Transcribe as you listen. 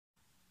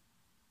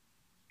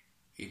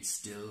It's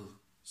still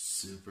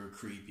super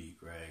creepy,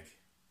 Greg.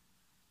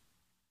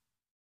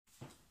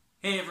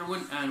 Hey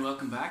everyone, and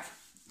welcome back.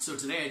 So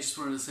today I just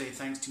wanted to say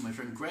thanks to my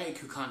friend Greg,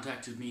 who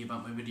contacted me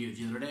about my video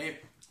the other day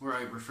where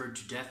I referred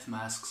to death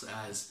masks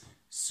as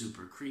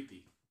super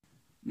creepy.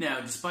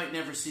 Now, despite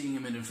never seeing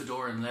him in a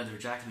fedora and leather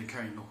jacket and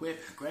carrying a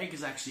whip, Greg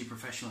is actually a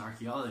professional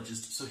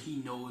archaeologist, so he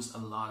knows a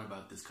lot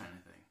about this kind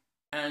of thing.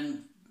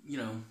 And, you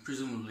know,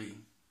 presumably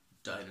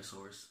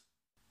dinosaurs.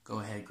 Go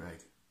ahead,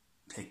 Greg.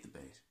 Take the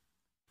bait.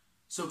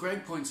 So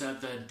Greg points out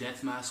that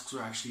death masks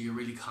were actually a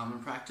really common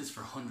practice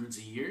for hundreds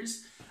of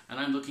years, and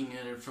I'm looking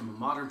at it from a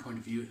modern point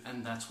of view,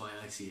 and that's why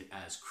I see it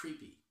as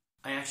creepy.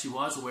 I actually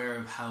was aware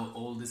of how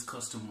old this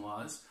custom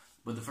was,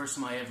 but the first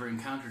time I ever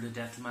encountered a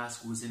death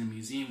mask was in a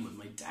museum with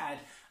my dad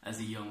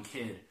as a young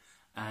kid,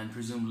 and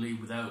presumably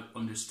without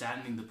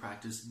understanding the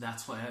practice,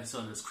 that's why I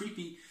saw it as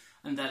creepy,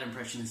 and that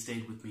impression has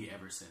stayed with me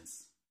ever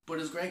since.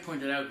 But as Greg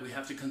pointed out, we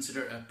have to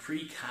consider a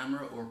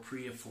pre-camera or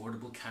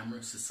pre-affordable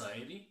camera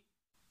society.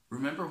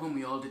 Remember when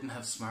we all didn't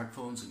have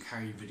smartphones and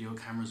carried video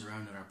cameras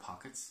around in our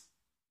pockets?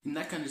 In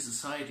that kind of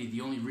society,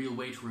 the only real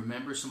way to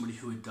remember somebody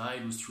who had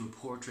died was through a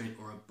portrait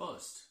or a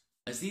bust.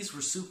 As these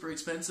were super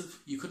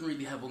expensive, you couldn't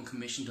really have one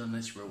commissioned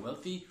unless you were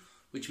wealthy,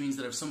 which means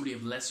that if somebody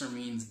of lesser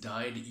means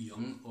died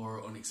young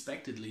or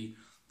unexpectedly,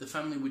 the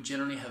family would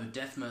generally have a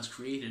death mask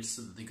created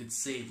so that they could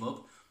save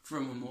up for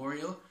a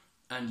memorial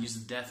and use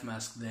the death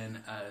mask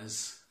then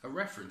as a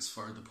reference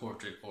for the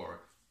portrait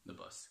or the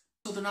bust.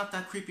 So they're not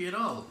that creepy at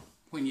all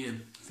when you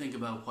think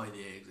about why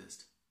they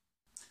exist.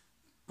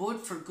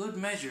 But for good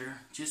measure,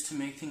 just to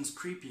make things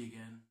creepy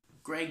again,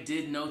 Greg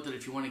did note that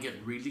if you want to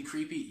get really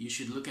creepy, you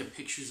should look at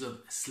pictures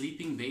of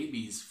sleeping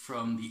babies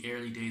from the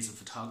early days of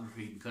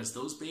photography, because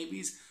those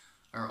babies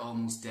are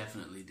almost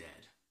definitely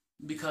dead.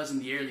 Because in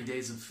the early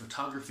days of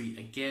photography,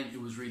 again, it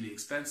was really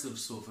expensive,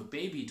 so if a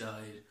baby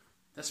died,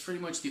 that's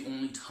pretty much the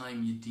only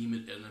time you deem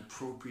it an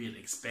appropriate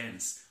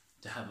expense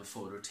to have a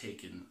photo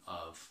taken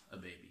of a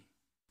baby.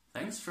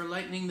 Thanks for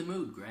lightening the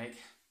mood, Greg.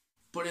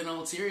 But in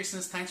all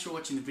seriousness, thanks for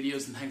watching the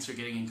videos and thanks for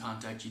getting in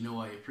contact. You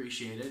know I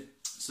appreciate it.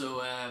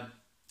 So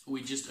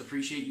we just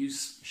appreciate you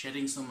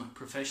shedding some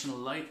professional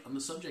light on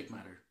the subject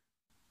matter.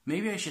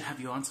 Maybe I should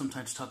have you on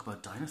sometime to talk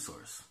about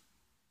dinosaurs.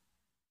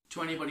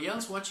 To anybody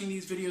else watching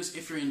these videos,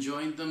 if you're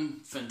enjoying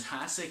them,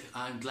 fantastic.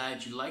 I'm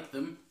glad you like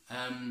them.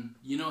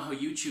 You know how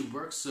YouTube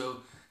works,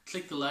 so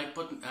click the like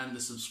button and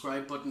the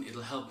subscribe button.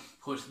 It'll help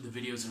put the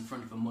videos in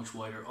front of a much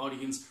wider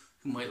audience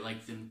who might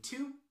like them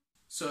too.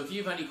 So if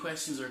you have any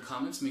questions or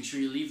comments, make sure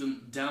you leave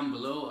them down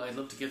below. I'd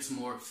love to get some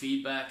more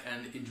feedback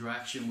and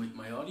interaction with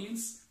my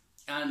audience.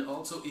 And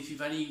also, if you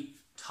have any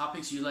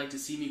topics you'd like to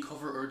see me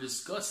cover or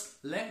discuss,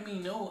 let me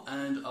know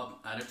and I'll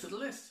add it to the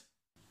list.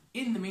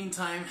 In the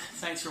meantime,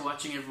 thanks for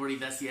watching, everybody.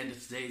 That's the end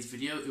of today's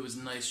video. It was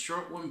a nice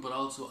short one, but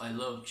also I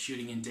love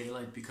shooting in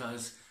daylight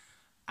because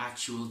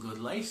actual good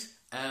light.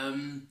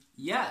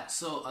 Yeah,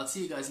 so I'll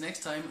see you guys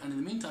next time, and in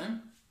the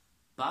meantime,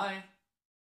 bye.